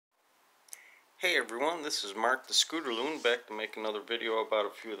Hey everyone, this is Mark the Scooter Loon back to make another video about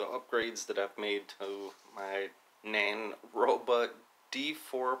a few of the upgrades that I've made to my NanRobot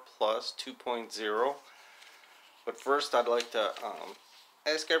D4 Plus 2.0. But first I'd like to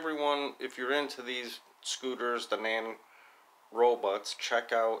ask everyone, if you're into these scooters, the NanRobots,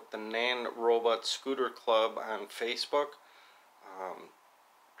 check out the NanRobot Scooter Club on Facebook.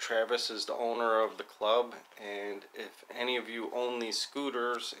 Travis is the owner of the club, and if any of you own these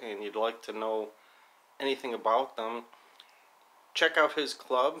scooters and you'd like to know anything about them, check out his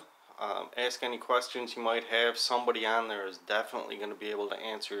club. Ask any questions you might have. Somebody on there is definitely going to be able to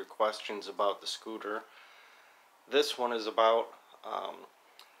answer your questions about the scooter. This one is about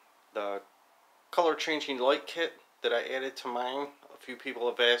the color changing light kit that I added to mine. A few people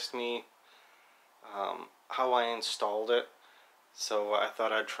have asked me how I installed it, so I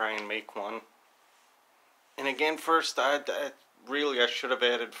thought I'd try and make one. And again, first, I should have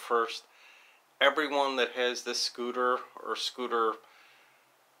added first, everyone that has this scooter or scooter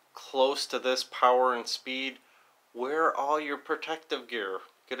close to this power and speed, wear all your protective gear.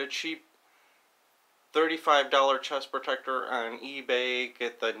 Get a cheap $35 chest protector on eBay.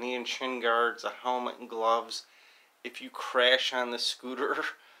 Get the knee and shin guards, a helmet and gloves. If you crash on the scooter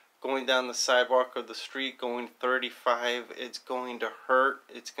going down the sidewalk of the street going 35, it's going to hurt.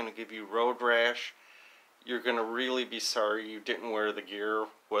 It's going to give you road rash. You're going to really be sorry you didn't wear the gear,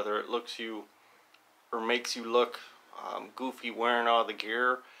 whether it looks you or makes you look goofy wearing all the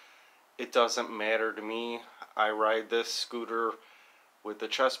gear. It doesn't matter to me. I ride this scooter with the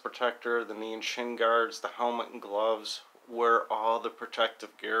chest protector, the knee and shin guards, the helmet and gloves, wear all the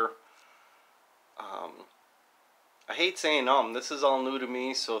protective gear. I hate saying this is all new to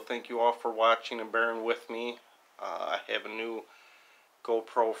me, so thank you all for watching and bearing with me. I have a new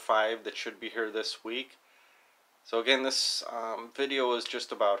GoPro 5 that should be here this week. So again, this video is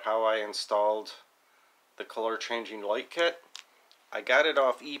just about how I installed the color changing light kit. I got it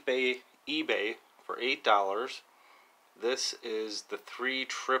off eBay for $8. This is the 3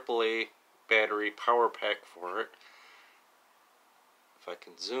 AAA battery power pack for it. If I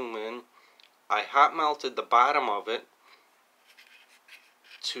can zoom in, I hot melted the bottom of it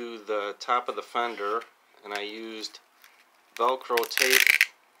to the top of the fender, and I used Velcro tape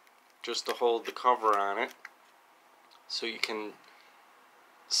just to hold the cover on it, so you can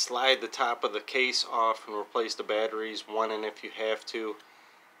slide the top of the case off and replace the batteries one in if you have to.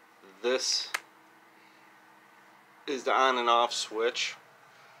 This is the on and off switch.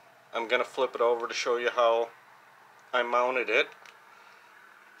 I'm gonna flip it over to show you how I mounted it.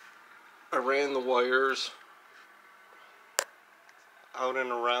 I ran the wires out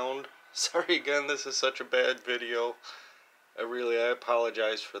and around. Sorry again, this is such a bad video. I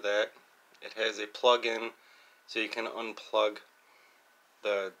apologize for that. It has a plug-in so you can unplug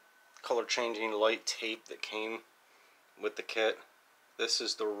the color changing light tape that came with the kit. This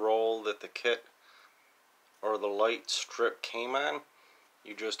is the roll that the kit or the light strip came on.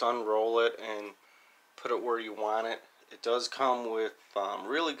 You just unroll it and put it where you want it. It does come with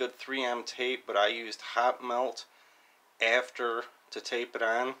really good 3M tape, but I used hot melt after to tape it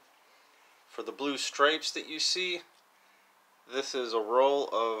on. For the blue stripes that you see, this is a roll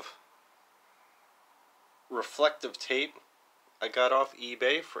of reflective tape I got off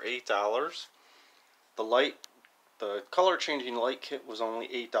eBay for $8. The color changing light kit was only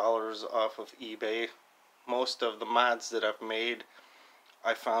 $8 off of eBay. Most of the mods that I've made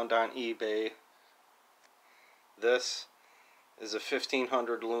I found on eBay. This is a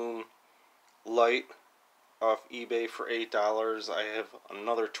 1500 lumen light off eBay for $8. I have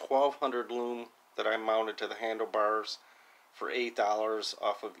another 1200 lumen that I mounted to the handlebars for $8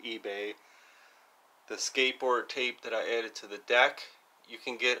 off of eBay. The skateboard tape that I added to the deck you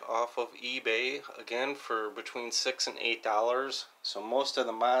can get off of eBay, again, for between $6 and $8. So most of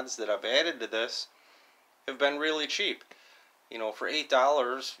the mods that I've added to this have been really cheap. You know, for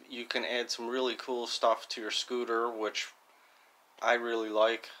 $8 you can add some really cool stuff to your scooter, which I really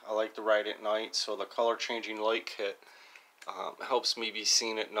like. I like to ride at night, so the color changing light kit helps me be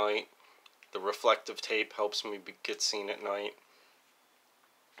seen at night. The reflective tape helps me get seen at night.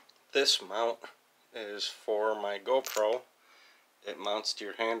 This mount is for my GoPro. It mounts to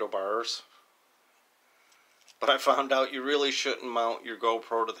your handlebars. But I found out you really shouldn't mount your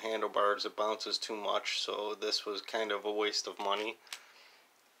GoPro to the handlebars. It bounces too much, so this was kind of a waste of money.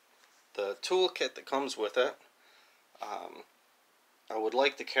 The toolkit that comes with it, I would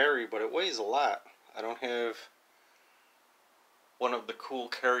like to carry, but it weighs a lot. I don't have one of the cool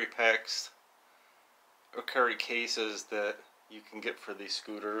carry packs or carry cases that you can get for these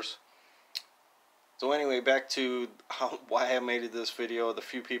scooters. So anyway, back to why I made this video. The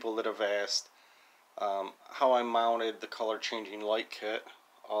few people that have asked, How I mounted the color changing light kit,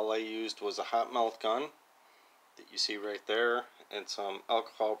 all I used was a hot melt gun that you see right there and some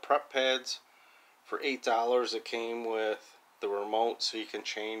alcohol prep pads. For $8 it came with the remote so you can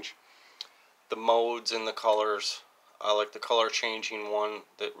change the modes and the colors. I like the color changing one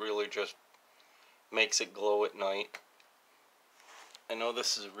that really just makes it glow at night. I know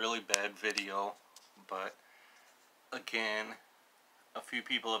this is a really bad video, but again, a few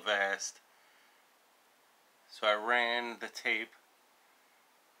people have asked. So I ran the tape,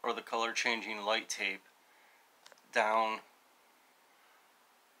 or the color changing light tape, down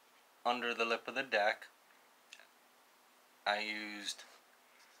under the lip of the deck. I used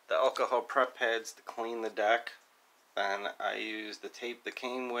the alcohol prep pads to clean the deck. Then I used the tape that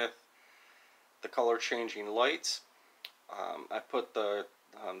came with the color changing lights. I put the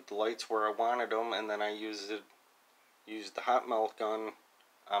lights where I wanted them, and then I used the hot melt gun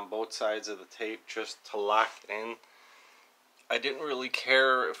on both sides of the tape just to lock it in. I didn't really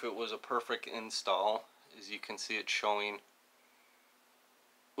care if it was a perfect install, as you can see it showing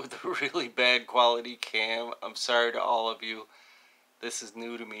with a really bad quality cam. I'm sorry to all of you. This is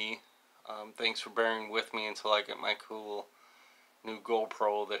new to me. Thanks for bearing with me until I get my cool new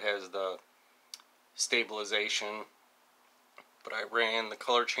GoPro that has the stabilization. But I ran the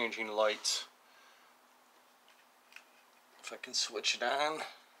color changing lights, if I can switch it on,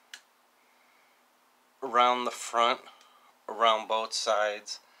 around the front, around both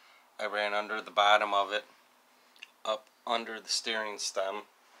sides. I ran under the bottom of it, up under the steering stem,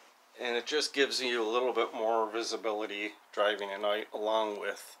 and it just gives you a little bit more visibility driving at night, along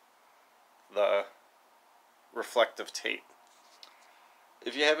with the reflective tape.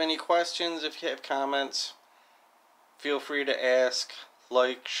 If you have any questions, if you have comments, feel free to ask,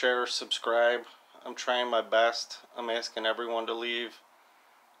 like, share, subscribe. I'm trying my best. I'm asking everyone to leave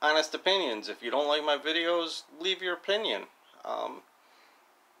honest opinions. If you don't like my videos, leave your opinion.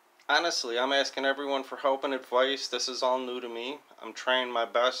 Honestly, I'm asking everyone for help and advice. This is all new to me. I'm trying my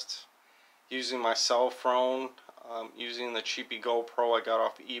best using my cell phone, using the cheapy GoPro I got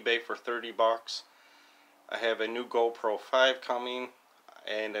off eBay for 30 bucks. I have a new GoPro 5 coming,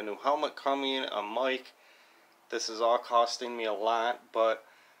 and a new helmet coming, a mic. This is all costing me a lot, but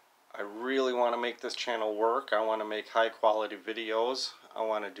I really want to make this channel work. I want to make high quality videos. I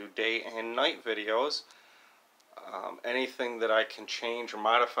want to do day and night videos. Anything that I can change or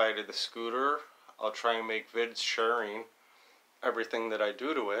modify to the scooter, I'll try and make vids sharing everything that I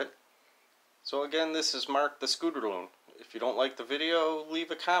do to it. So again, this is Mark the Scooter Loon. If you don't like the video,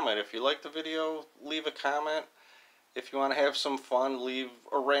 leave a comment. If you like the video, leave a comment. If you want to have some fun, leave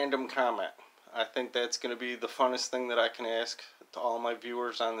a random comment. I think that's going to be the funnest thing that I can ask to all my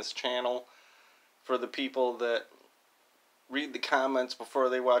viewers on this channel. For the people that read the comments before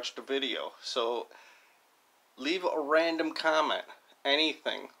they watch the video. So leave a random comment.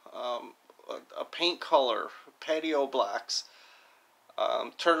 Anything. A paint color. Patio blocks.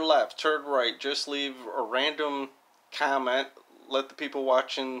 Turn left. Turn right. Just leave a random comment. Let the people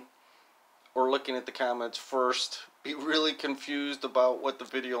watching or looking at the comments first be really confused about what the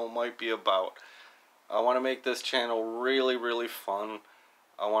video might be about. I want to make this channel really, really fun.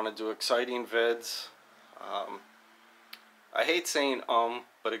 I want to do exciting vids. I hate saying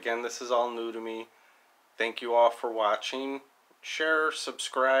but again, this is all new to me. Thank you all for watching. Share,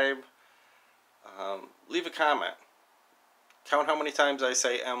 subscribe, leave a comment. Count how many times I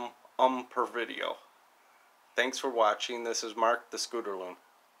say per video. Thanks for watching. This is Mark the Scooter Loon.